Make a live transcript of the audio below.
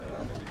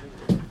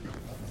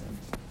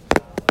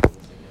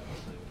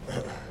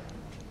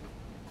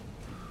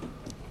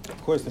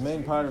course, the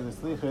main part of the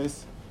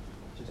Selichos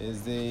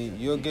is the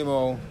Yud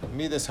Gimel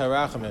Midas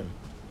Harachamim.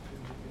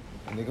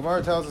 And the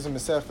Gemara tells us in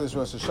Masechtas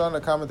Rosh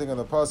Hashanah, commenting on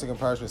the pasuk in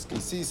Parshas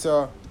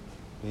Kisisa,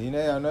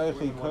 V'hinei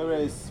anochi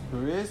kores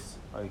beris.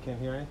 Oh, you can't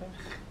hear anything?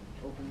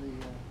 Open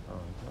the... Oh,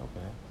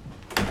 okay.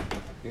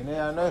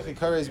 V'hinei anochi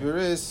kores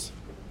beris,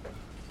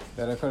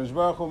 that HaKadosh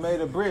Baruch Hu made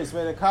a bris,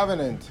 made a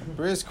covenant.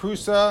 Bris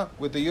krusa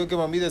with the Yud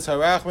Gimel Midas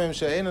Harachamim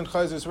she'ein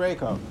chayzus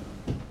reikam.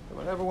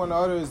 Whenever one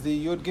utters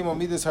the Yud Gimel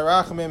Midas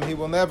Harachamim, he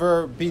will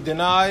never be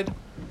denied.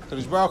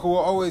 HaKadosh Baruch Hu will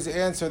always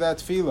answer that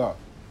tefillah.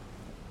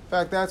 In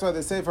fact, that's why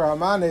they say for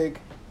Hamanig,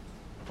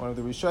 one of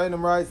the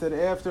Rishonim writes that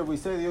after we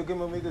say the Yud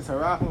Gimel Midas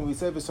Harachamim, we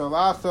say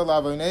B'solachta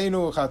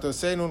l'avoneinu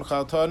chatoseinu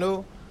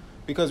chaltanu,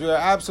 because we are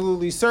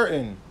absolutely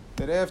certain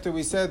that after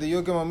we said the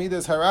Yud Gimel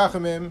Midas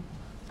Harachamim,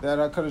 that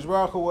HaKadosh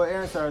Baruch Hu will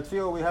answer our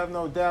tefillah. We have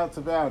no doubts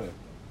about it,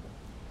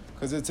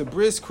 because it's a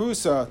bris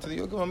krusa to the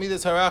Yud Gimel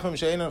Midas Harachamim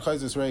she'ein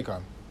chayzus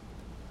reikam.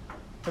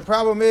 The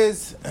problem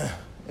is,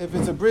 if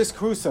it's a bris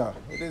krusa,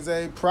 it is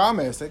a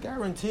promise, a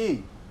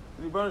guarantee.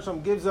 The Rebbeinu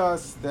Shalom gives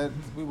us that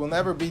we will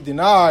never be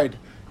denied.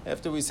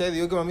 After we say the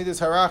Yud Gimel Midas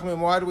Harachamim,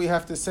 why do we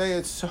have to say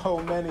it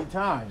so many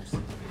times? It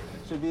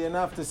should be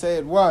enough to say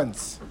it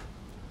once.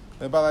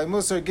 The Balai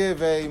Musar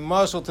give a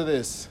mashal to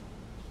this,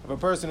 of a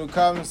person who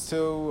comes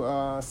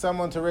to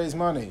someone to raise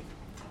money.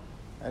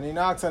 And he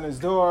knocks on his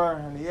door,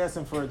 and he asks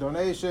him for a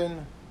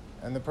donation,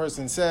 and the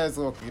person says,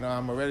 look,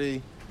 I'm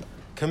already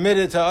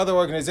committed to other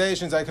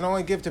organizations. I can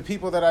only give to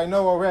people that I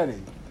know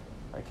already.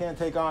 I can't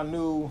take on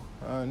new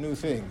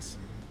things.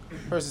 The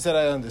person said,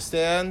 I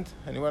understand,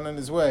 and he went on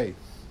his way.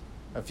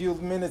 A few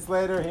minutes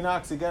later, he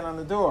knocks again on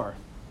the door.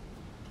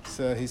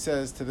 So he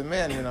says to the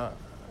man,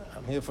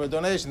 I'm here for a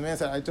donation. The man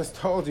said, I just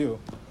told you,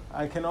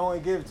 I can only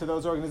give to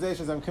those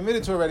organizations I'm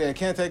committed to already. I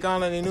can't take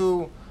on any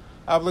new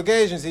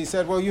obligations. He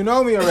said, well, you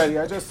know me already.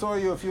 I just saw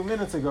you a few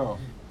minutes ago.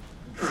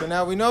 So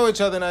now we know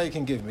each other, now you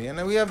can give me. And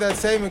then we have that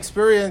same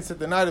experience at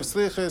the night of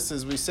Selichos,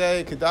 as we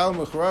say, Kedal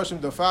Mechroshim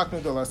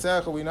Dofaknu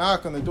Dolasecha, we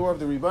knock on the door of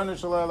the Ribbon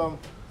Shalom,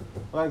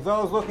 like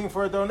those looking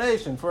for a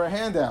donation, for a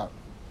handout.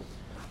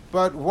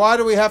 But why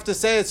do we have to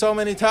say it so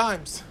many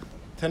times?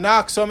 To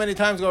knock so many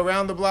times, go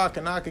around the block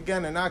and knock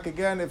again,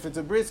 if it's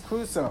a bris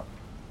krusa,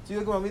 it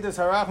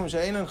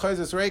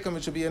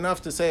should be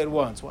enough to say it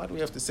once. Why do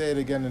we have to say it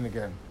again and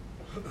again?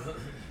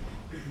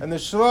 And the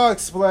Shloh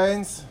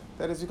explains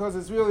that it's because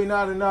it's really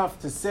not enough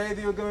to say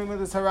the Yud Gimel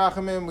Midas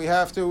Harachamim. We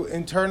have to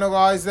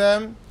internalize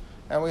them,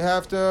 and we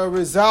have to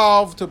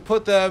resolve to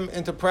put them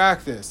into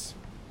practice.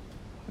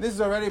 This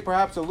is already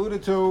perhaps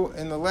alluded to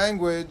in the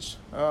language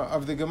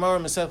of the Gemara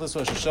Masechtas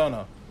Rosh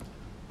Hashanah.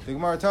 The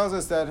Gemara tells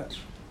us that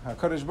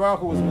HaKadosh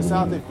Baruch Hu was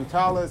Mesatif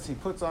B'talis. He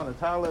puts on a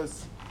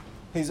talis.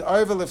 He's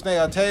over Lifnei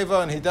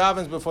HaTeva, and he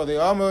davens before the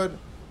Amud,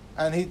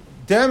 and he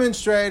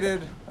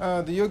demonstrated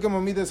the Yud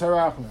Gimel Midas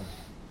Harachamim.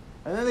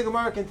 And then the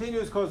Gemara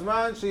continues,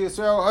 Kozman She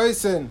Yisrael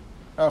Oisin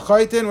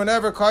Chaytin,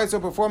 whenever Kaiso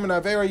perform an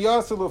Avera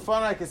Yasu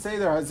Lufanai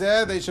Keseder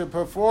Hazeh, they should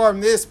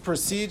perform this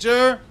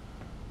procedure,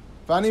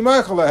 Vani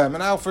Meichel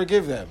and I'll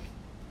forgive them.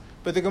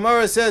 But the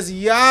Gemara says,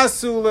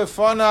 Yasu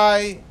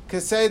Lufanai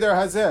Keseder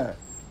Hazeh.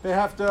 They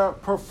have to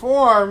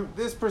perform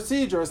this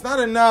procedure. It's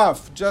not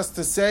enough just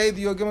to say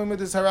the Yud Gimel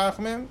Midas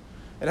Harachamim.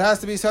 It has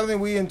to be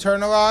something we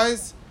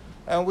internalize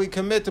and we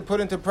commit to put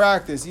into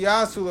practice.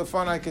 Yasu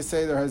lefanai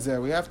keseder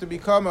hazeh. We have to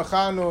become a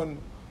chanun,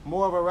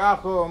 more of a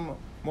rachum,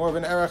 more of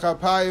an erech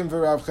apayim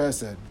v'rav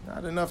chesed.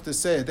 Not enough to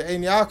say it. The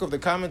Ein Yaakov, the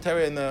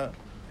commentary in the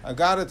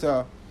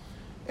Agadata,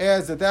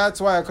 adds that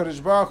that's why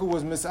HaKadosh Baruch Hu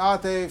was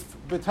misatef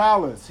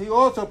b'talis. He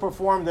also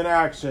performed an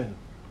action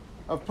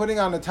of putting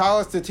on the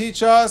talis to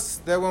teach us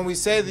that when we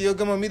say the Yud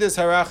Gimel Midas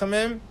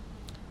Harachamim,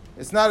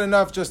 it's not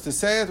enough just to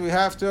say it. We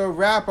have to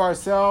wrap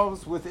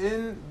ourselves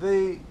within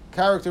the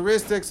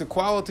characteristics, the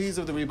qualities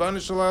of the Ribbon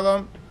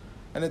Shalom,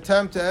 and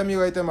attempt to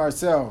emulate them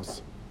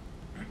ourselves.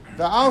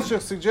 The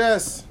Alshich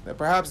suggests that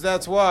perhaps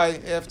that's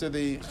why, after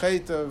the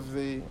Chet of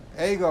the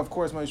Ega, of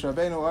course, Moshe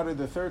Rabbeinu uttered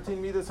the 13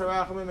 Midas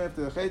Harachamim.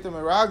 After the Chet of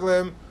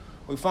Meraglim,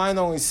 we find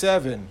only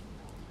 7.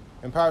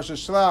 In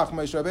Parashat Shlach,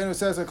 Moshe Rabbeinu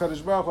says,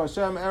 HaKadosh Baruch Hu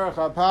Hashem Erech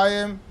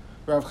HaPayim,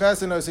 Rav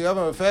Chesed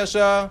Nosiyavim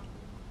V'Fesha,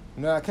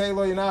 Nakei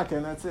Lo Yinake,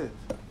 and that's it.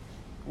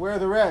 Where are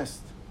the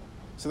rest?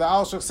 So the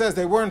Alshich says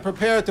they weren't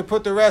prepared to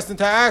put the rest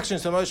into action,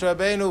 so Moshe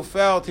Rabbeinu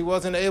felt he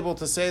wasn't able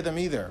to say them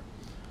either.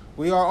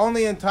 We are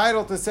only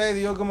entitled to say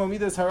the Yud Gimel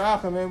Midas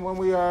Harachamim when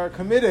we are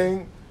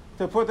committing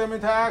to put them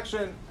into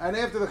action. And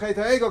after the Chet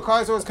HaEgel,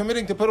 Kaiser was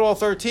committing to put all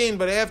 13,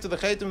 but after the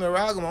Chet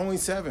HaMeraglim, only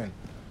 7.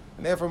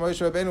 And therefore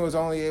Moshe Rabbeinu was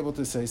only able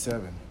to say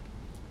 7.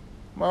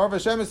 Marav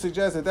Hashem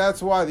suggests that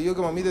that's why the Yud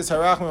Gimel Midas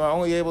Harachamim are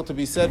only able to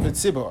be said with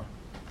tzibur.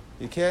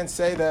 You can't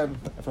say them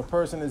if a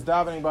person is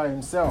davening by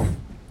himself.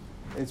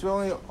 It's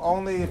really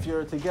only if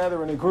you're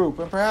together in a group.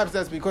 And perhaps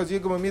that's because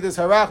Yud Gimel Midas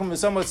Harachamim is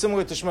somewhat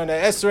similar to Shemona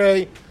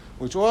Esrei,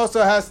 which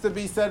also has to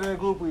be said in a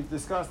group. We've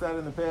discussed that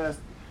in the past.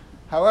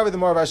 However, the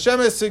Marav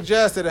Hashem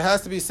suggests that it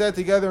has to be said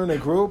together in a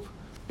group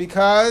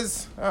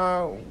because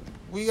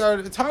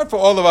it's hard for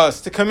all of us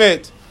to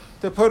commit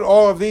to put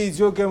all of these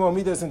Yud Gimel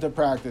Midas into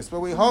practice. But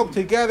we hope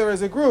together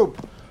as a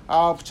group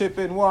I'll chip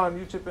in one,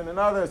 you chip in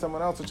another,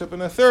 someone else will chip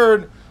in a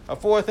third, a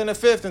fourth and a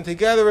fifth, and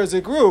together as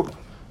a group,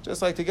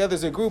 just like together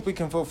as a group we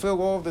can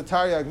fulfill all of the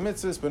Taryag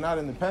mitzvahs, but not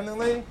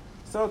independently,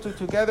 so too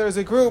together as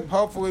a group,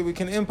 hopefully we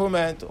can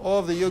implement all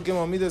of the Yud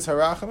Gimel Midas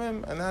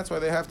Harachamim, and that's why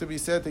they have to be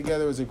said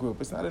together as a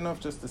group. It's not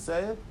enough just to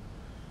say it,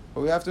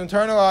 but we have to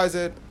internalize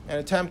it and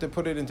attempt to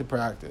put it into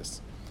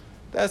practice.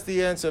 That's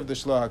the answer of the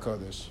Shloah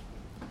HaKodesh.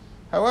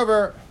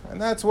 However,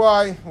 and that's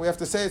why we have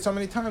to say it so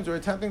many times, we're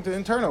attempting to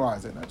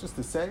internalize it, not just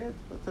to say it,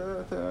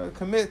 but to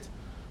commit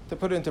to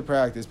put it into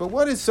practice. But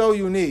what is so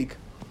unique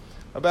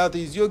about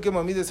these Yud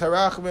Gimel Midas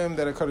Harachamim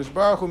that HaKadosh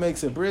Baruch Hu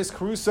makes a bris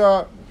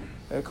krusa,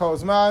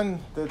 calls man,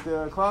 that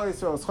Klal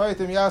Yisrael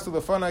Schaitim Yasu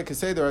Lefanai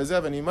Keseder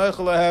Azev and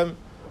Yimeichel Lahem.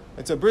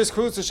 It's a bris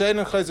krusa she'ein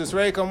chayzus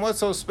reikam. What's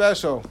so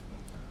special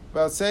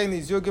about saying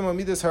these Yud Gimel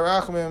Midas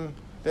Harachamim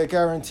that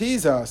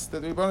guarantees us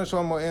that the Rebbeinu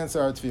Shalom will answer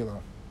our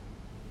tefillah?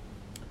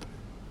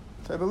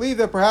 So I believe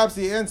that perhaps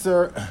the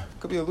answer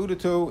could be alluded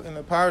to in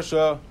the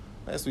parsha,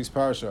 last week's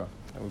parsha,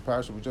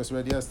 we just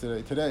read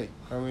today,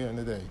 earlier in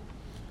the day.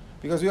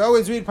 Because we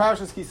always read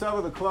Parshas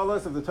Kisava, the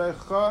klalos of the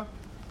Teichacha,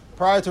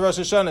 prior to Rosh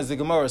Hashanah, as the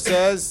Gemara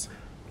says,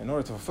 in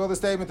order to fulfill the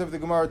statement of the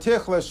Gemara, Tich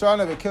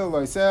Shana v'kil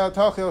loiseh,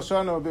 Tachil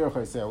Shana v'bir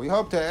choiseh. We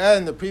hope to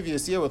end the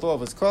previous year with all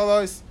of its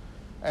klalos,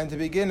 and to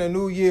begin a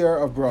new year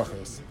of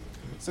brachas.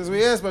 So as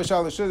we asked by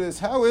Shalashudis,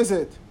 how is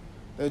it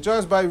that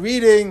just by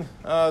reading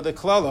the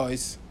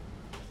klalos,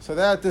 so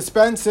that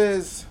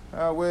dispenses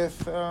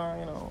with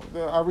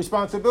our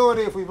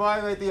responsibility if we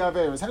violate the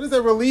Averos? How does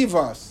that relieve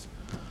us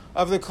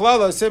of the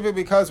klalos simply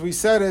because we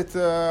said it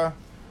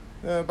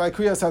by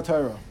Kriyas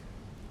HaTorah?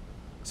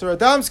 So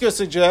Radomsker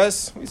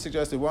suggests, we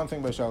suggested one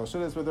thing by Shalosh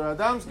Shudas, but the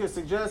Radomsker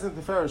suggests in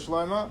Tiferet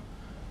Shloima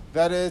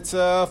that it's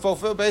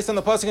fulfilled based on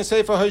the pasuk in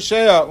Sefer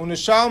Hosea,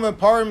 Unishalm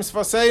Parim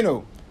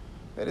Sfasenu.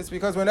 That it's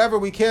because whenever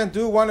we can't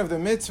do one of the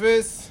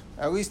mitzvahs,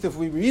 at least if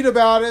we read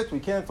about it, we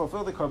can't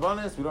fulfill the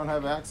karbanis, we don't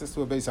have access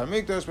to a Beis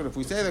HaMikdash, but if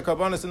we say the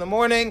karbanis in the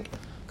morning,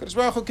 Kadosh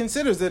Baruch Hu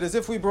considers it as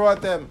if we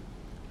brought them.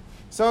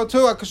 So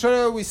too,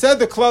 we said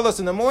the klalos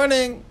in the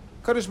morning,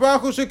 Kadosh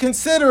Baruch Hu should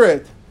consider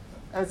it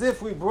as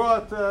if we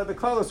brought the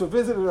klalos who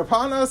visited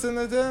upon us, and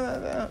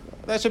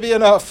that should be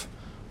enough.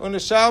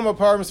 Unishalma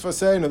parms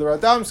faseinu. The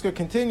Radomsker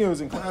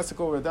continues in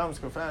classical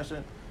Radomsker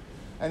fashion,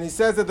 and he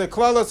says that the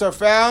klalos are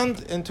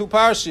found in two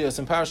parshias,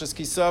 in Parshas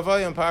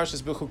Kisava and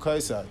Parshas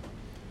B'chukaisai.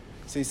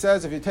 So he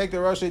says if you take the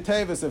Roshei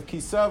Tevis of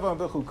Kisava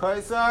and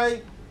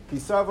B'chukaisai,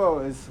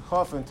 Kisava is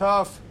Chaf and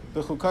Taf,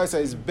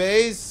 B'chukaisai is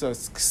Beis, so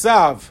it's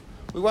Ksav.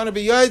 We want to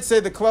be Yod, say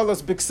the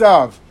klalos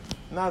B'ksav,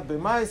 not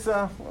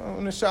B'maisa.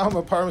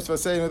 Unishalma parms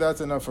faseinu,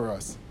 that's enough for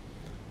us.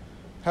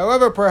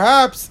 However,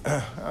 perhaps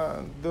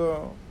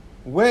the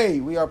way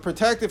we are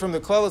protected from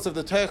the klalos of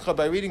the Teicha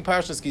by reading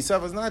Parshas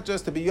Kisava is not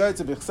just to be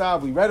Yotze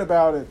B'chsav, we read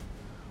about it,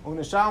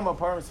 Unishalma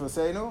Parmas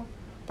Vaseinu.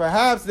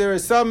 Perhaps there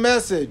is some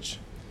message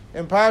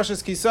in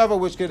Parshas Kisava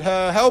which could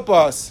help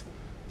us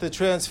to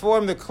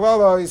transform the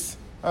klalos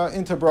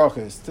into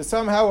brachas, to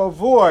somehow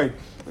avoid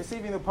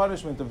receiving the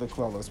punishment of the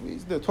klalos.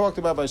 We talked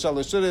about by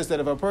Shalosh Shudas that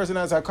if a person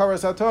has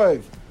Hakaras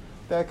HaTov,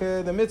 that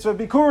the mitzvah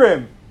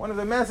Bikurim, one of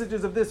the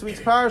messages of this week's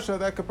parsha,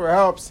 that could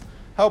perhaps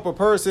help a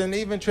person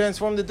even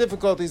transform the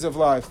difficulties of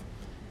life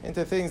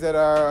into things that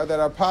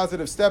are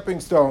positive stepping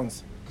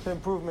stones to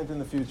improvement in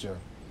the future.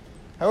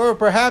 However,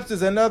 perhaps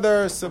there's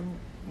another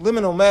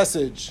subliminal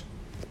message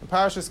in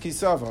Parshas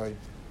Kisavai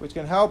which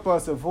can help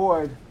us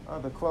avoid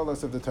the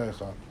klalos of the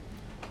Teicha.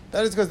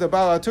 That is because the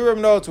Baal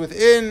HaTurim notes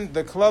within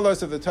the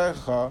klalos of the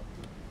Teicha,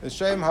 the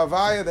Shem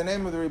Havaya, the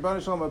name of the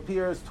Rebbeinu Shalom,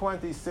 appears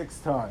 26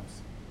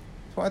 times.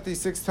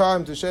 26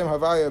 times the Shem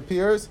Havaya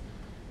appears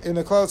in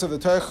the klalos of the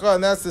Teicha,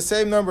 and that's the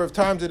same number of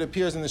times it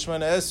appears in the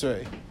Shemona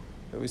Esrei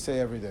that we say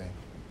every day.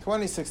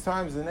 26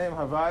 times the name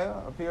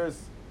Havaya appears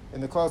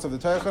in the klalos of the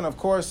Teicha, and of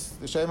course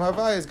the Shem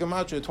Havaya is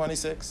Gematria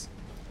 26.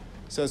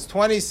 So it's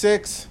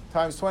 26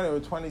 times 20, or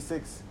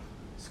 26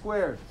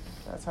 squared.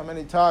 That's how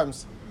many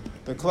times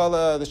the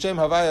Shem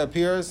Havaya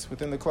appears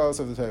within the klalos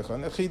of the Teicha.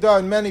 And the Chidah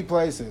in many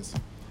places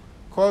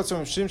quotes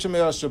from Shimshon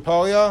Me'el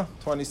Shapolia,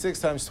 26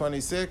 times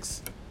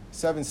 26,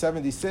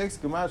 776,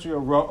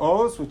 Gematria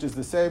Ra'os, which is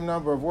the same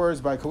number of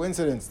words by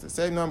coincidence, the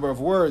same number of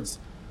words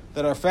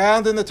that are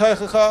found in the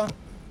Teichacha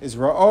is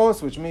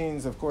Ra'os, which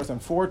means, of course,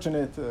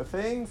 unfortunate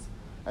things.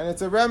 And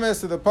it's a remes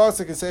to the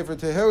pasuk in Sefer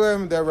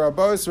Tehillim, there are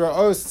Rabos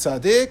Ra'os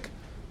Tzadik.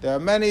 There are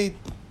many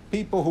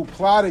people who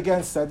plot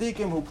against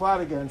Tzadikim, who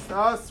plot against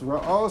us.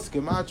 Ra'os,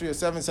 Gematria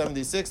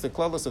 776, the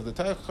klalos of the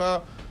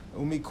Teichacha,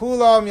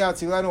 Umikulam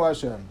Yatzilenu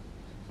Hashem.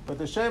 But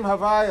the Shem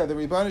Havaya, the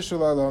Rebbeinu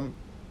Shalom,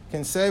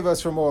 can save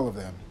us from all of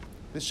them.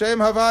 The Shem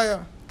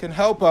Havaya can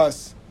help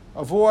us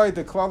avoid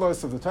the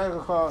klalos of the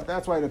Teichacha.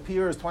 That's why it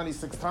appears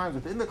 26 times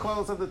within the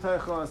klalos of the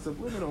Teichacha, a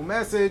subliminal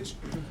message,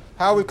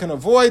 how we can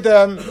avoid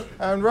them.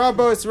 And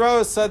Rabos,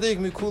 Ros, Sadiq,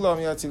 Mikulam,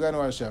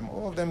 Yatzilenu Hashem.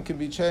 All of them can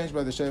be changed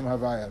by the Shem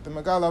Havaya. The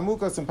Magal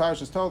HaMukas in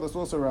Parshas told us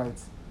also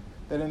writes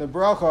that in the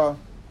bracha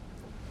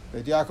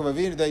that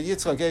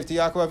Yitzchak gave to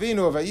Yaakov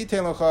Avinu,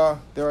 Vayiten Lecha,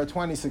 there are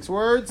 26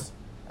 words,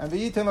 And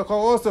V'yiten Lecha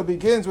also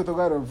begins with the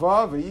letter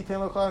Vav.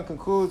 V'yiten Lecha and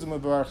concludes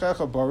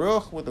Mevarchecha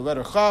Baruch with the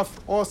letter Chaf.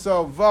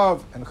 Also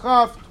Vav and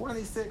Chaf.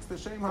 26, the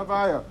Shem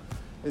Havaya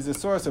is the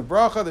source of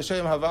bracha. The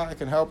Shem Havaya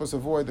can help us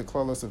avoid the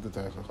klolos of the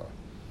Teichacha.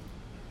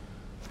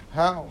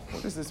 How?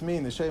 What does this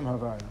mean, the Shem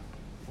Havaya?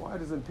 Why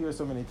does it appear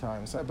so many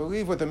times? I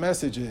believe what the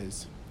message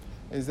is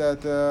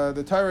that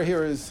the Torah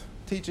here is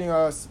teaching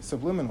us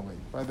subliminally,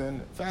 by the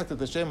fact that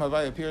the Shem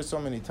Havaya appears so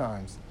many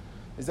times,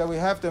 is that we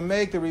have to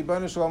make the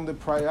Ribbon Shalom the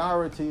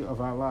priority of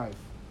our life.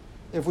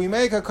 If we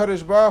make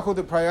HaKadosh Baruch Hu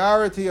the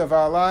priority of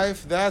our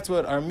life, that's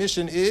what our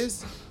mission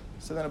is,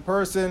 so that a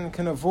person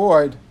can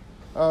avoid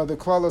the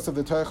klalos of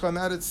the Teicha, and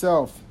that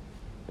itself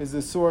is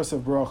the source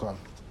of bracha.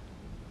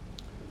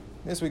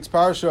 This week's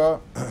Parsha,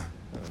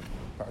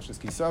 Parshas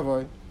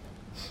Kisavoy,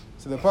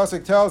 so the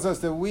Pasuk tells us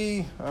that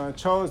we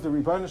chose the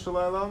Ribbon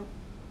Shalom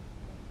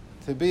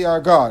to be our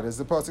God. As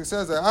the Pasuk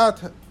says,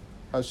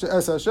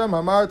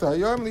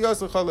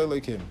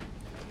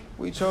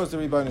 we chose the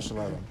Ribbon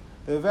Shalom.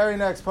 The very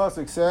next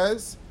Pasuk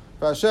says,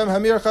 Kadosh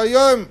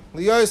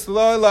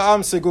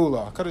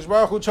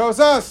Baruch Hu chose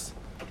us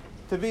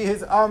to be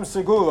his Am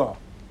Segula.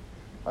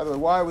 By the way,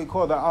 why we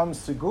call the Am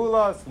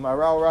Segula? The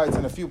Maharal writes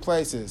in a few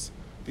places,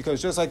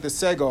 because just like the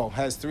Segol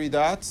has 3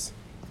 dots,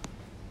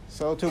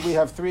 so too we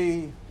have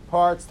 3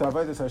 parts to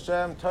Avodas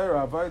Hashem,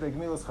 Torah, Avodah,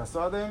 Gemilas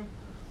Chasadim.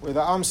 We're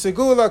the Am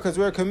Segula because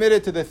we're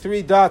committed to the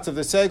 3 dots of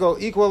the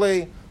Segol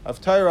equally,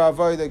 of Torah,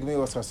 Avodah,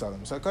 Gemilas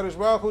Chasadim. So Kadosh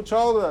Baruch Hu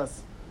chose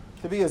us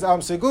to be his Am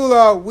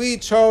Segula. We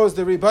chose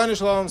the Ribbon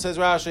Shalom, says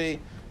Rashi,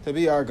 to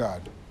be our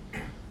God.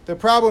 The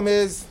problem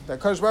is that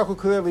Kadosh Baruch Hu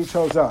clearly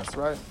chose us,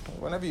 right?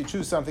 Whenever you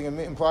choose something,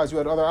 it implies you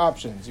had other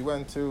options. You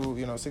went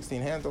to,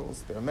 16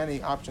 handles. There are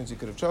many options you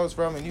could have chose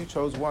from, and you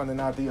chose one and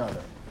not the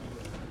other.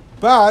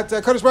 But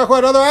Kadosh Baruch Hu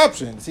had other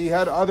options. He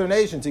had other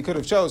nations he could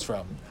have chose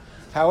from.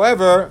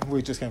 However,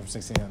 we just came from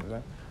 1600,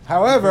 right?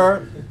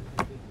 However,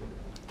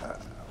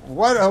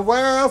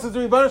 where else is the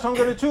Ribbon Shalom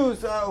going to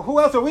choose? Who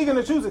else are we going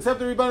to choose except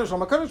the Ribbon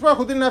Shalom? Kadosh Baruch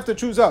Hu didn't have to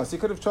choose us. He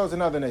could have chosen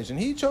another nation.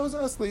 He chose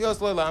us.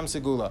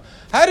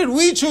 How did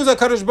we choose a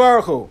Kadosh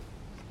Baruch Hu?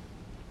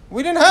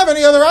 We didn't have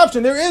any other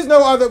option. There is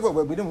no other.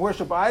 We didn't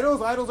worship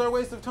idols. Idols are a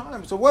waste of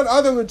time. So what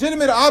other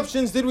legitimate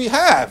options did we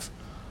have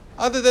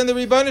other than the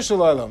Ribbon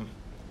Shalom?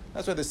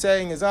 That's why the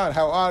saying is on,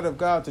 how odd of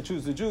God to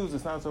choose the Jews.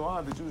 It's not so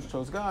odd. The Jews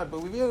chose God, but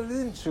we really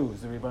didn't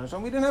choose the Ribbon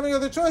Shalom. We didn't have any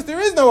other choice. There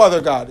is no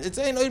other God. It's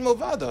Ein Od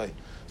Milvadoi.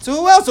 So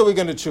who else are we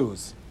going to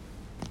choose?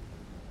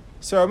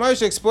 So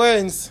Moshe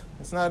explains,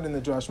 it's not in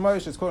the Drash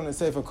Moshe, it's quoted in the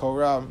Sefer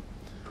Korah,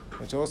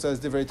 which also has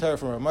Divrei Torah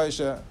from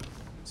Moshe.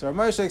 So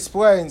Moshe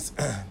explains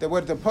that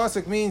what the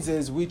pasuk means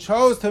is we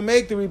chose to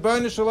make the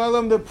Ribbon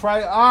Shalom the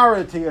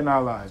priority in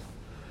our life.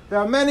 There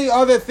are many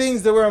other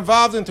things that we're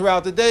involved in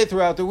throughout the day,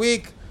 throughout the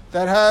week,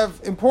 that have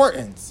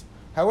importance.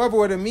 However,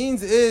 what it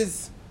means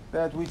is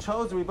that we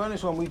chose the Ribbon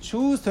Shalom. We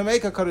choose to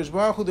make HaKadosh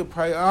Baruch Hu the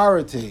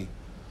priority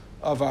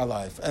of our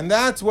life. And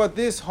that's what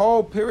this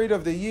whole period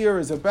of the year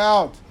is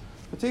about,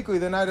 particularly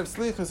the night of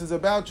Selichos, is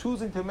about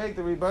choosing to make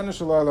the Ribbon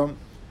Shalom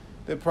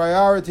the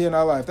priority in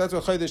our life. That's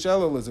what Chodesh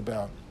Elul is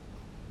about.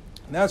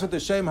 And that's what the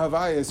Shem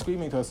Havaya is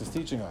screaming to us, is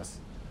teaching us,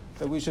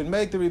 that we should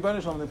make the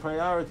Ribbon Shalom the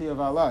priority of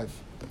our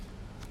life.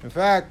 In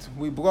fact,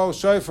 we blow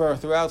shofar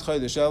throughout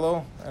Chodesh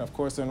Elul, and of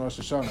course in Rosh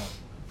Hashanah.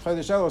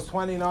 Chodesh Elul is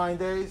 29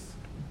 days.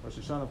 Rosh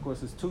Hashanah, of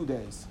course, is 2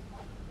 days.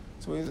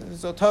 So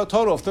it's a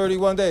total of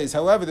 31 days.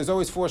 However, there's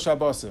always 4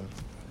 Shabbosim.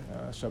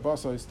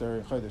 Shabbosos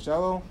during Chodesh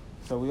Elul,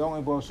 so we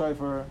only blow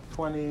shofar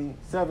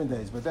 27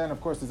 days. But then, of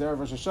course, there's Erev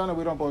Rosh Hashanah,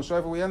 we don't blow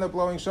shofar. We end up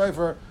blowing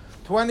shofar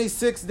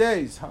 26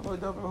 days.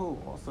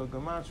 Also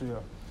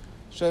Gematria.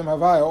 Shem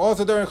Havaya.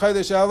 Also during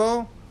Chodesh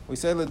Elul, we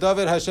say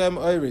LeDavid Hashem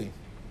Oiri.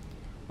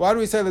 Why do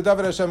we say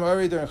LeDavid Hashem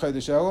Oiri during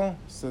Chodesh Elul?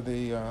 So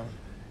the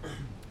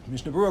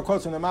Mishnah Berurah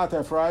quotes from the Mata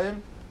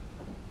Ephraim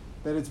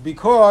that it's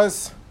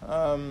because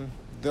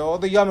all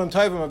the Yomim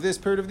Tovim of this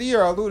period of the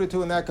year are alluded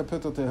to in that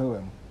Kapitel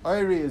Tehillim.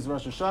 Oiri is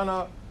Rosh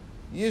Hashanah,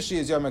 Yishi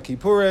is Yom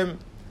Kippurim.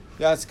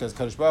 Yes, because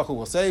Kadosh Baruch Hu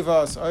will save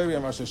us. Oiri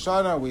and Rosh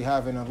Hashanah, we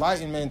have an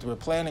enlightenment. We're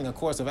planning a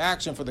course of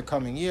action for the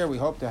coming year. We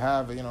hope to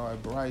have a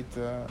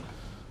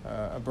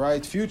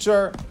bright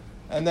future.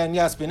 And then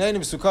Yas B'neinim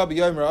Sukkah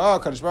B'Yom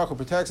Ra'ah, Kadosh Baruch Hu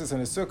protects us in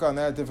his Sukkah on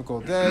that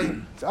difficult day.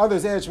 So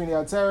others, Eretz Shmini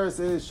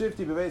Atzeres is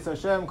Shifti B'Beis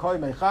Hashem Koi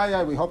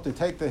Mechaya. We hope to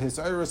take the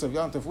Hisayrus of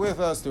Yom Tov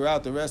with us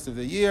throughout the rest of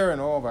the year in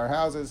all of our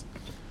houses.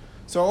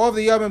 So all of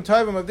the Yomim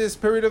Tovim of this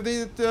period of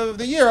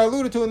the year are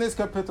alluded to in this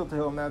Kapitel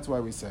Tehillim. That's why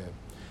we say it.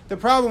 The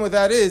problem with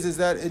that is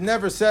that it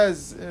never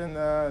says in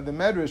the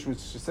Medrash, which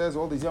says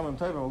all these Yomim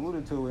Tovim are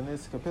alluded to in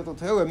this Kapitel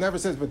Tehillim, never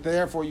says, but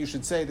therefore you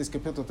should say this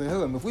Kapitel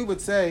Tehillim. If we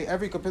would say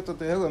every Kapitel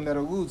Tehillim that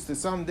alludes to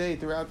some day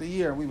throughout the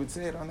year, and we would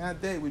say it on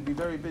that day, we'd be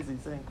very busy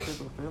saying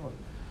Kapitel Tehillim.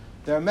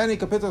 There are many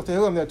Kapitel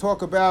Tehillim that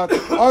talk about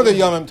other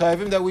Yomim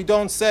Tovim that we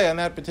don't say on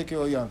that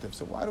particular Yom Tov.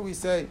 So why do we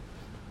say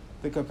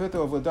the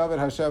Kapitel of LeDavid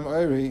Hashem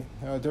Oiri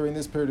during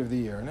this period of the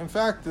year? And in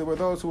fact, there were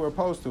those who were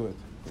opposed to it.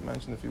 We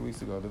mentioned a few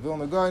weeks ago. The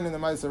Vilna Gaon in the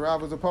Ma'aser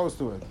Rav was opposed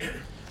to it.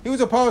 He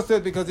was opposed to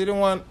it because he didn't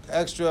want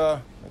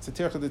extra, it's a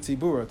tircha de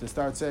tzibura, to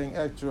start saying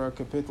extra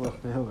Kapitel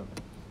of Tehillim.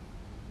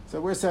 So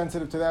we're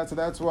sensitive to that, so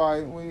that's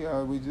why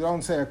we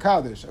don't say a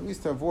Kaddish, at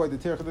least to avoid the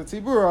Tircha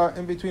Tzibura.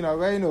 In between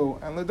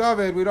Aleinu and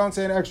LeDavid, we don't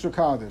say an extra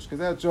Kaddish, because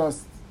that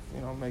just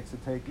makes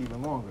it take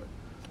even longer.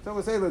 So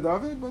we say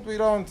LeDavid, but we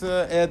don't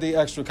add the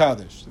extra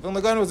Kaddish. The Vilna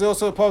Gaon was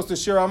also opposed to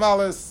Shir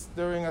Amalis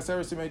during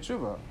Aseret Yimei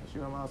Tshuva. Shir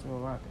Amalis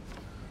Milamakis.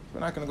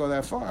 We're not going to go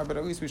that far, but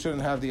at least we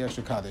shouldn't have the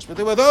extra Kaddish. But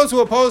there were those who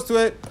opposed to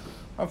it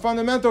on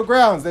fundamental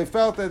grounds. They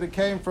felt that it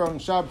came from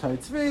Shabtai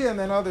Tzvi, and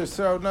then others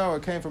said, no,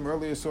 it came from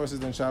earlier sources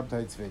than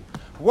Shabtai Tzvi.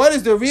 What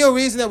is the real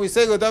reason that we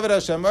say LeDavid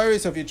Hashem Oiri?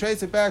 So if you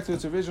trace it back to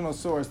its original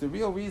source, the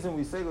real reason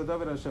we say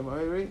LeDavid Hashem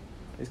Oiri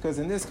is because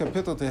in this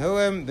kapitel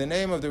Tehillim, the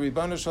name of the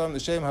Ribbon Shalom, the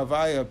Shem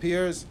Havaya,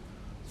 appears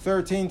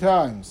 13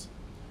 times.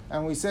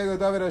 And we say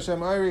LeDavid Hashem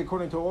Oiri,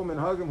 according to all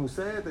Minhagim who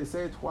say it, they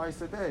say it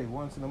twice a day,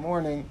 once in the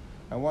morning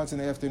and once in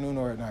the afternoon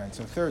or at night.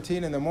 So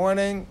 13 in the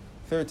morning,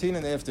 13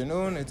 in the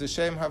afternoon, it's a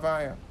Shem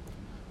Havaya.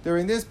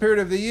 During this period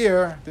of the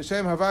year, the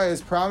Shem Havaya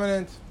is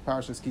prominent.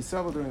 Parshas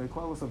Kisava during the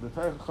Klaus of the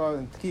Teichach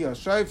and Tkiyah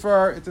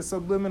Shofar. It's a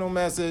subliminal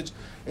message.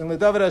 In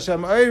LeDavid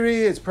Hashem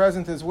Oiri, it's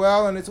present as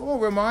well, and it's all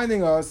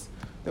reminding us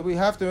that we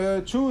have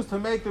to choose to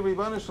make the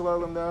Ribbon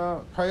Shalom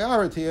the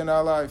priority in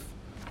our life.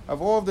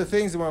 Of all of the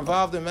things that we're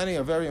involved in, many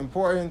are very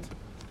important,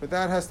 but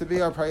that has to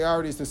be our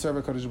priorities to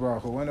serve HaKadosh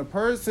Baruch Hu. When a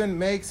person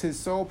makes his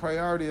sole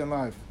priority in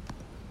life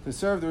to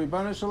serve the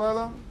Ribbon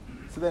Shalom,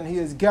 so then he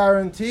is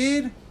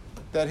guaranteed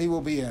that he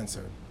will be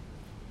answered.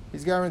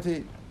 He's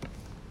guaranteed.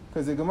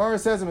 Because the Gemara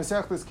says in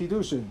Masechtas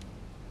Kiddushin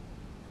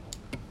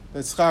that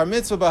Schar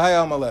Mitzvah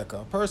B'Hayal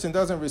Maleka, a person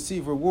doesn't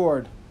receive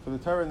reward for the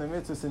Torah and the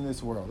mitzvahs in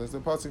this world. As the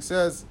Pasuk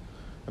says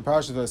in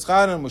Parashat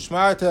V'Eschanan,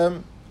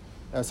 Mushmartem,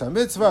 as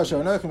ha-mitzvah,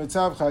 Sha'anochem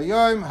Mitzav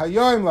Chayom,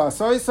 Hayom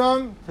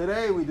La'asoisam,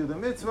 today we do the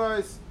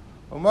mitzvahs,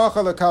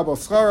 U'macha L'Kabal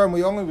Scharam,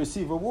 we only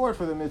receive reward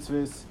for the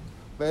mitzvahs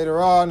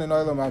later on in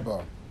Olam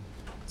Haba.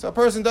 So a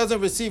person doesn't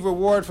receive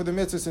reward for the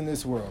mitzvahs in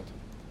this world.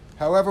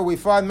 However, we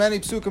find many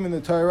psukim in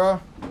the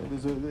Torah.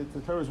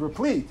 The Torah is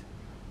replete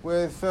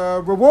with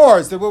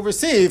rewards that we'll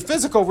receive,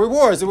 physical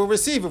rewards that we'll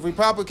receive if we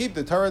properly keep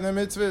the Torah and the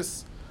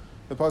mitzvahs.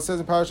 The Pasuk says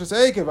in Parashas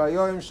Eikev,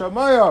 Ayoim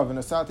Shamayav, and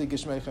Asati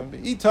Gishmeichem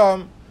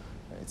Be'itam.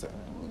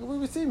 We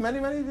receive many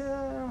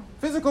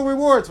physical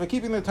rewards for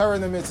keeping the Torah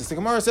and the mitzvahs. The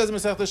Gemara says in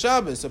Masechtas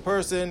Shabbos, a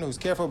person who's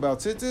careful about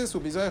tzitzis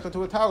will be zaycha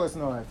to a talis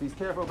noah. If he's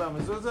careful about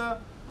mezuzah,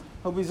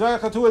 he'll be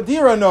zaycha to a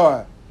dira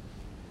noah.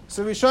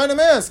 So we try to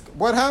ask,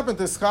 what happened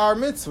to Schar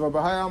Mitzvah,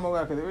 B'Hayal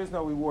Maleka? There is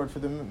no reward for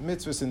the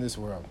mitzvahs in this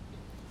world.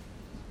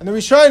 And the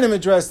Rishonim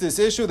address this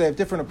issue. They have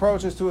different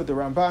approaches to it. The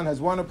Ramban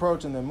has one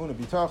approach in the Emunah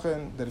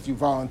B'Tachin, that if you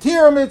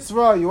volunteer a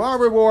mitzvah, you are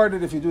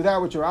rewarded. If you do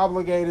that which you're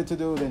obligated to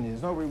do, then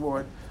there's no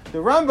reward. The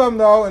Rambam,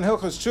 though, in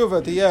Hilchos Tshuva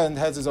at the end,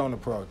 has his own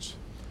approach,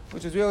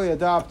 which is really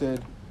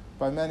adopted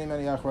by many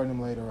Achronim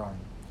later on.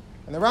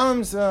 And the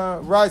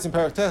Rambam writes in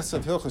Perek Tes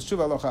of Hilchos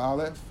Tshuva Halacha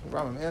Aleph, the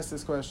Rambam asks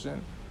this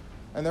question,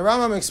 and the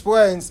Rambam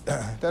explains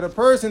that a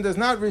person does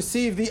not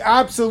receive the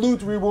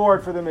absolute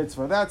reward for the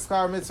mitzvah. That's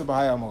Schar Mitzvah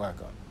B'Hayal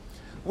Maleka.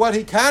 What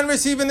he can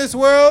receive in this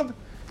world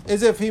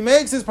is if he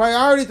makes his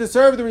priority to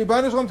serve the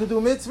Ribbon Shalom, to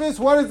do mitzvahs.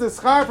 What is the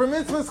schar for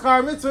mitzvah?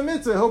 Schar mitzvah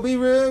mitzvah. He'll be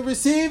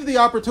receive the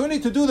opportunity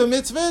to do the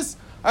mitzvahs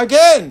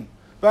again.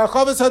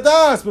 B'achavas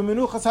hadas,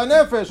 b'menuchas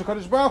hanefesh.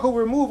 HaKadosh Baruch Hu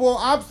will remove all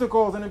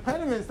obstacles and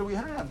impediments that we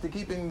have to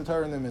keeping the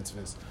Torah and the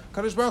mitzvahs.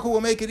 HaKadosh Baruch Hu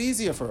will make it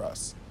easier for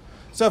us.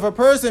 So if a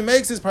person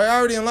makes his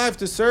priority in life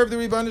to serve the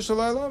Ribbon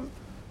Shalom,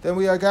 then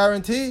we are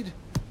guaranteed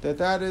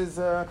that is,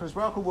 HaKadosh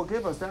Baruch Hu will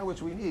give us that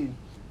which we need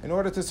in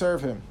order to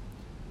serve Him.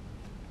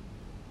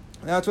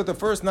 And that's what the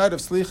first night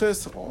of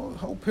Selichos, the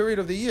whole period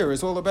of the year,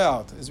 is all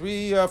about, is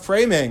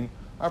reframing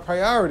our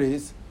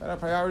priorities, that our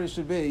priorities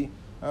should be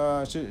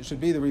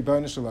the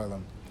Ribbon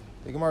Shalom.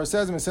 The Gemara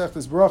says in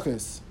Masechtas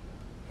Brachos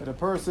that a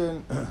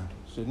person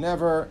should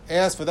never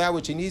ask for that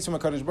which he needs from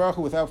HaKadosh Baruch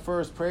Hu without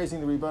first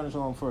praising the Ribbon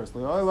Shalom first.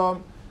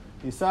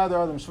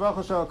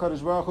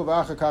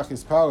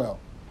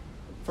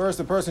 First,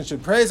 a person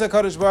should praise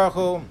HaKadosh Baruch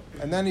Hu,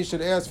 and then he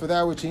should ask for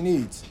that which he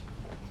needs.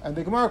 And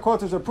the Gemara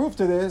quotes as a proof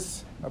to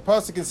this a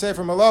pasuk can say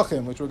from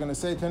Malachim, which we're going to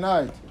say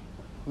tonight.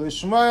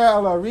 L'shmaya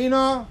al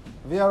arina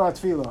v'al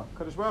atfila.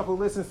 HaKadosh Baruch Hu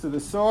listens to the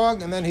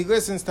song, and then he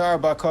listens to our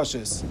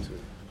bakashis.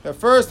 That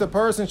first, a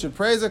person should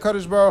praise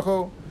HaKadosh Baruch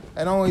Hu,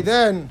 and only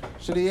then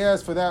should he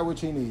ask for that which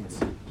he needs.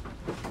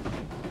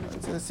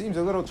 It seems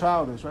a little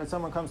childish, right?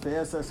 Someone comes to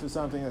ask us for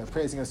something, they're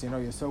praising us,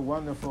 you're so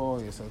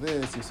wonderful, you're so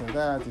this, you're so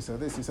that, you're so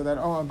this, you're so that.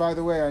 Oh, and by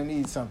the way, I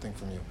need something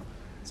from you.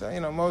 So,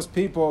 most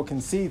people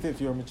can see,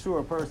 if you're a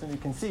mature person, you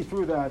can see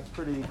through that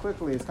pretty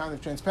quickly. It's kind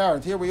of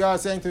transparent. Here we are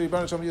saying to the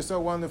Ribbon Shalom, you're so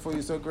wonderful,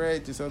 you're so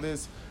great, you're so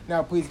this.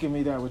 Now please give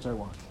me that which I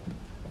want.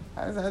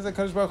 How does the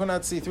HaKadosh Baruch Hu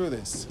not see through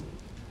this?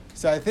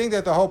 So I think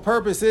that the whole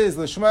purpose is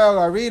L'shmaya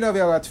l'arina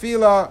v'al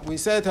atfila. We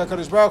say to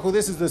HaKadosh Baruch Hu,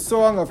 this is the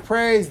song of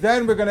praise.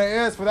 Then we're going to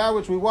ask for that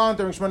which we want.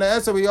 During Shemona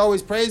Esrei, we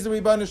always praise the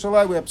Ribbon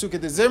Shalom. We have Psukat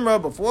de Zimra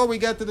before we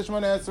get to the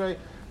Shemona Esrei.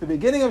 The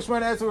beginning of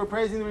Shemona Esrei, we're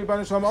praising the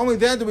Ribbon Shalom. Only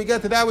then do we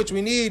get to that which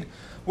we need.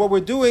 What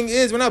we're doing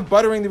is we're not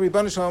buttering the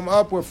Ribbon Shalom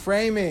up. We're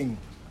framing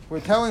We're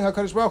telling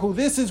HaKadosh Baruch Hu,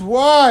 this is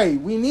why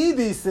we need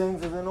these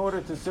things, is in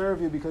order to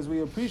serve you, because we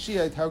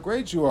appreciate how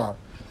great you are.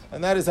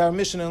 And that is our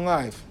mission in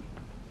life,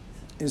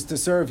 is to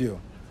serve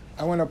you.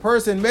 And when a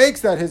person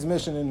makes that his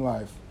mission in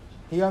life,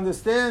 he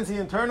understands, he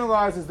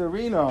internalizes the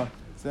arena,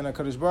 then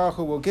HaKadosh Baruch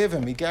Hu will give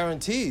him, he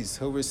guarantees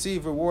he'll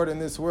receive reward in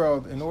this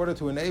world in order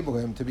to enable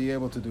him to be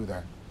able to do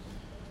that.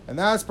 And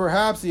that's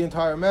perhaps the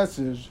entire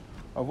message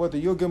of what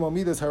the Yud Gimel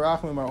Midas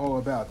Harachmim are all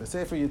about. The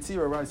Sefer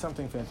Yetzirah writes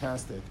something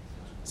fantastic.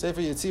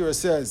 Sefer Yetzirah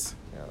says,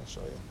 I'll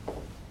show you.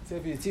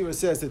 Sefer Yetzirah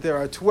says that there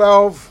are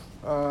 12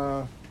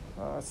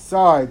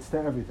 sides to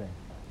everything.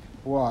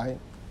 Why?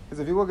 Because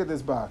if you look at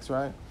this box,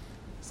 right?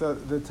 So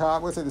the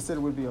top, let's say the city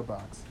would be a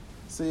box.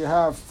 So you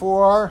have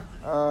 4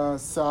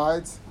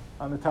 sides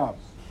on the top.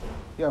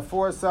 You have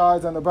 4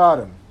 sides on the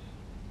bottom.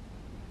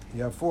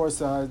 You have 4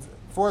 sides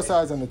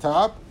on the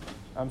top.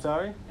 I'm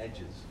sorry?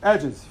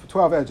 Edges.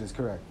 12 edges,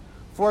 correct.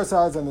 4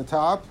 sides on the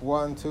top.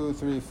 1, 2,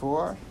 3,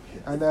 4.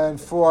 And then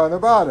 4 on the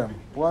bottom.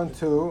 1,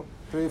 2,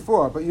 3,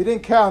 4. But you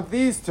didn't count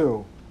these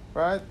 2,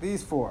 right?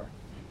 These 4,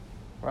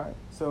 right?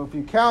 So if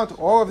you count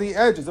all of the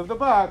edges of the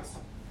box,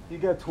 you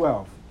get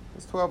 12.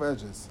 There's 12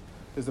 edges.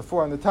 There's the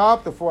 4 on the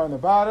top, the 4 on the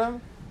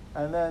bottom,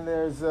 and then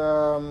there's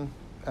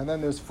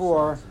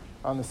 4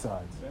 on the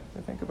sides. If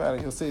you think about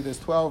it, you'll see there's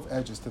 12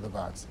 edges to the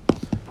box.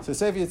 So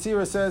Sefer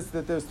Yetzirah says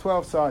that there's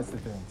 12 sides to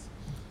things.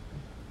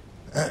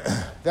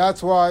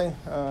 That's why,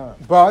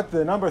 but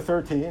the number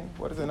 13,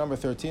 what does the number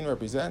 13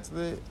 represent?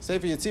 The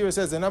Sefer Yetzirah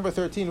says the number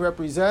 13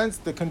 represents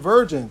the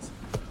convergence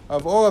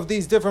of all of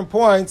these different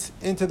points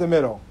into the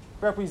middle.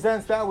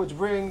 Represents that which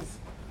brings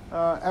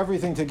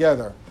everything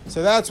together.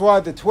 So that's why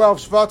the 12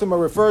 Shvatim are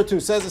referred to,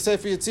 says the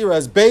Sefer Yetzirah,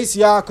 as Beis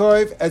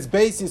Yaakov, as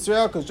Beis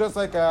Yisrael, because just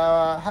like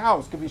a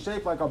house could be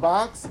shaped like a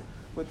box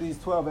with these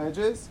 12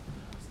 edges.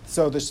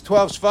 So the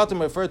 12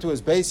 Shvatim are referred to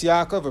as Beis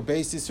Yaakov or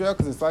Beis Yisrael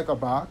because it's like a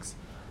box.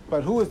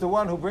 But who is the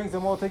one who brings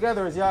them all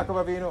together is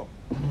Yaakov Avinu.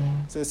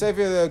 So the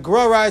Sefer, the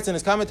Gra writes in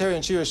his commentary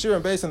on Shiur,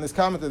 and based on this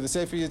comment of the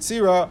Sefer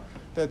Yetzirah,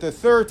 that the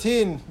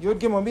 13 Yud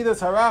Gimel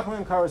Midas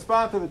Harachmim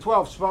correspond to the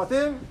 12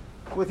 Shvatim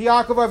with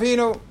Yaakov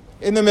Avinu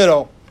in the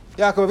middle.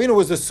 Yaakov Avinu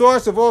was the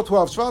source of all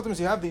 12 Shvatim.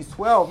 So you have these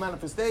 12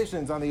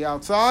 manifestations on the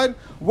outside.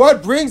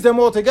 What brings them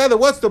all together?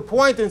 What's the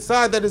point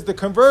inside that is the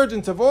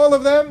convergence of all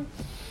of them?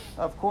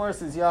 Of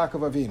course, is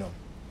Yaakov Avinu.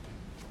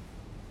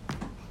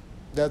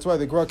 That's why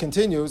the Gra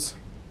continues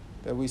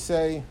that we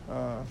say,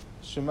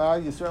 Shema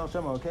Yisrael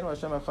Shema Elokeinu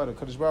Hashem Echad.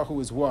 HaKadosh Baruch Hu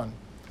is one.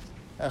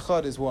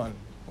 Echad is one.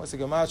 What's the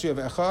gematria of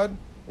Echad?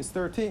 It's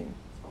 13.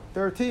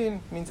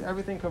 13 means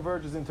everything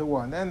converges into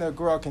one. Then the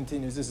Gra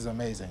continues. This is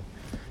amazing.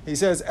 He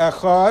says,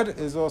 Echad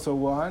is also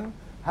one.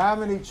 How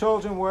many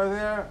children were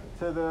there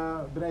to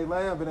the Bnei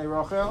Leah, Bnei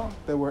Rachel?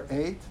 There were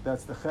 8.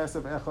 That's the Ches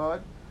of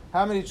Echad.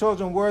 How many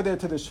children were there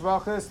to the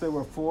Shvachis? There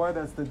were 4.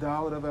 That's the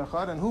Dalet of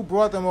Echad. And who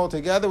brought them all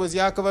together was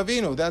Yaakov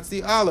Avinu. That's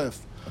the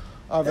Aleph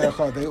of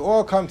Echad. They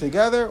all come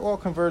together, all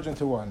converge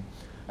into one.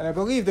 And I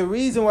believe the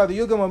reason why the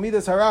Yud Gimel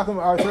Midas Harachmim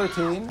are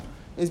 13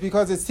 is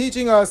because it's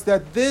teaching us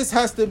that this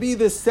has to be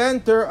the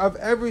center of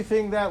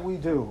everything that we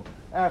do.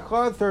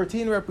 Echad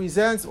 13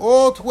 represents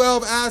all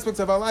 12 aspects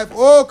of our life,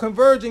 all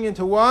converging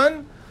into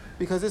one,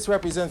 because this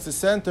represents the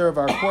center of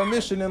our core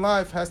mission in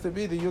life. Has to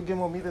be the Yud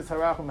Gimel Midas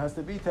Harachmim, has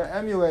to be to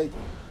emulate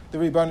the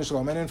Ribbon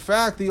Shalom. And in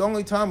fact, the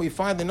only time we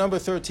find the number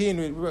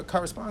 13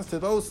 corresponds to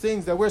those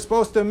things that we're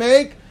supposed to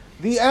make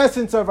the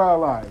essence of our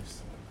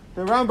lives.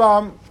 The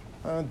Rambam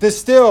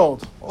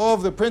distilled all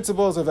of the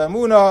principles of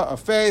Emunah, of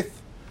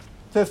faith,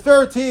 to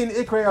 13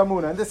 Ikrei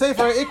Emunah. And the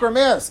Sefer Ikram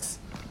asks,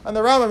 on the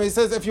Rambam, he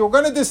says, if you're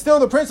going to distill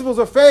the principles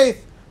of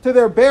faith to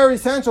their bare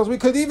essentials, we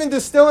could even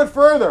distill it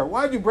further.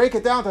 Why do you break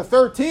it down to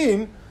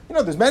 13? You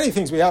know, there's many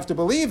things we have to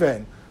believe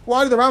in.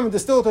 Why did the Rambam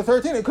distill it to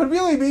 13? It could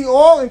really be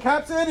all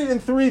encapsulated in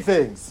 3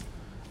 things.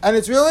 And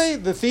it's really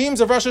the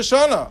themes of Rosh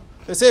Hashanah.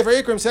 The Sefer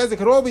Ikram says it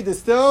could all be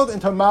distilled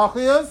into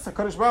Malchias.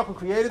 HaKadosh Baruch Hu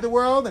created the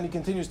world, and He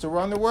continues to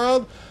run the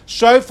world.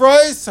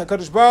 Shofros,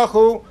 HaKadosh Baruch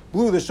Hu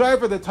blew the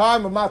shofar the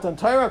time of Matan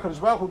Torah.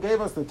 HaKadosh Baruch Hu gave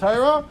us the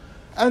Torah.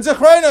 And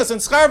Zechrenos and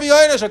Schar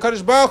V'Yonesh,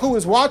 HaKadosh Baruch Hu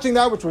is watching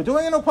that which we're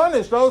doing, and He'll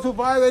punish those who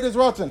violate His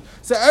Ratzon.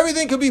 So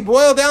everything could be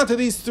boiled down to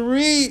these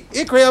 3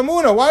 Ikrei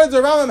Emunah. Why does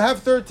the Rambam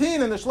have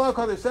 13? And the Shlach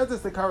HaKadosh says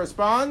this to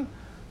correspond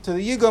to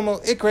the Yud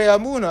Gimel Ikrei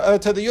Emunah,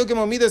 to the Yud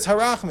Gimel Midas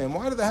Harachmim.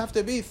 Why do there have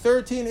to be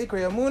 13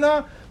 Ikrei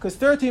Emunah? Because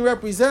 13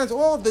 represents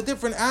all of the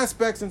different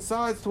aspects and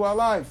sides to our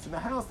life, in the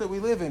house that we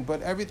live in,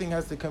 but everything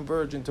has to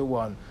converge into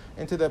one.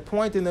 Into the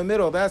point in the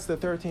middle, that's the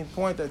 13th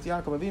point, that's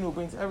Yaakov Avinu, who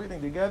brings everything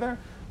together.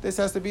 This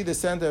has to be the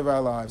center of our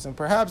lives. And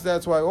perhaps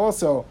that's why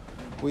also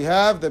we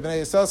have the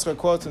Bnei Yissaschar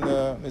quotes in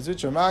the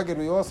Mezritcher Magid,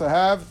 we also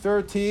have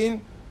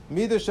 13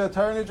 Midas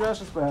Shatar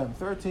Nidreshes Behem,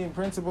 13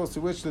 principles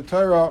to which the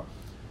Torah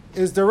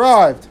is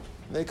derived.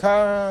 They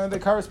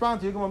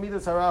correspond to Yud Gimel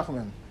Midas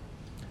Harachmim.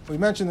 We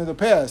mentioned in the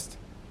past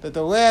that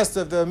the last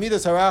of the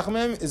Midas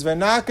Harachmim is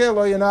Venake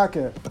Lo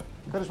Yanake.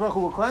 HaKadosh Baruch Hu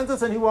will cleanse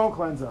us and He won't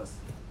cleanse us.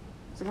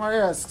 So the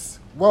Gemara asks,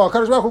 well,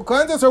 HaKadosh Baruch Hu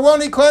cleanse us or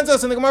won't he cleanse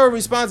us? And the Gemara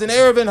responds in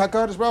Erevin,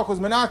 HaKadosh Baruch Hu is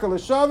menakal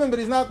l'shavim, but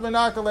he's not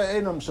menakal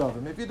l'einam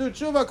shavim. If you do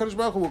tshuva, HaKadosh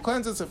Baruch Hu will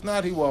cleanse us. If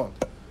not, he won't.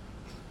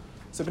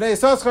 So Bnei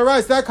Yissaschar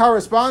writes, that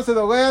corresponds to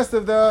the last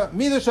of the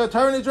Midah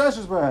Torah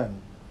Nidreshes B'hem,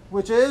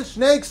 which is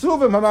Shnei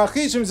Ksuvim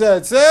Hamachishim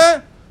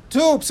Zeh, two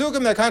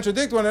psukim that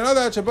contradict one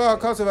another. Shabbat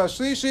HaKosav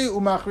HaShlishi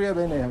Umachriya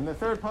B'neihem. The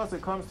third pasuk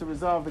comes to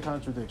resolve the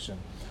contradiction.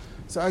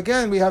 So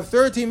again, we have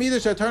 13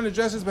 Midah Torah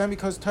Nidreshes B'hem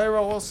because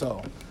Torah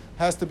also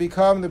has to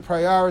become the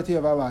priority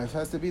of our life,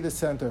 has to be the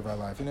center of our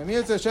life. And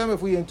Amir Hashem,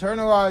 if we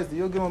internalize the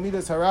Yud Gimel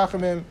Midas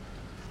Harachamim,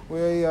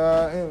 we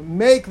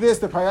make this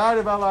the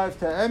priority of our life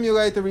to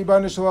emulate the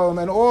Ribbon Shalom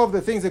and all of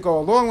the things that go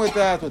along with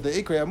that, with the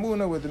Ikrei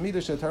Amunah, with the Midah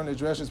Shetar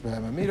Nidreshes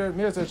B'hem. Amir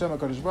Hashem,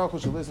 HaKadosh Baruch Hu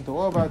should listen to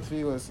all of our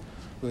tefillas,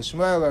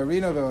 L'shmael,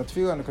 Arina, Ve'al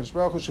Tefillah, and HaKadosh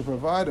Baruch Hu should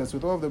provide us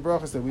with all of the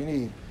brachas that we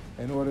need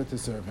in order to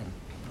serve Him.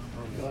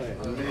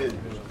 Amen.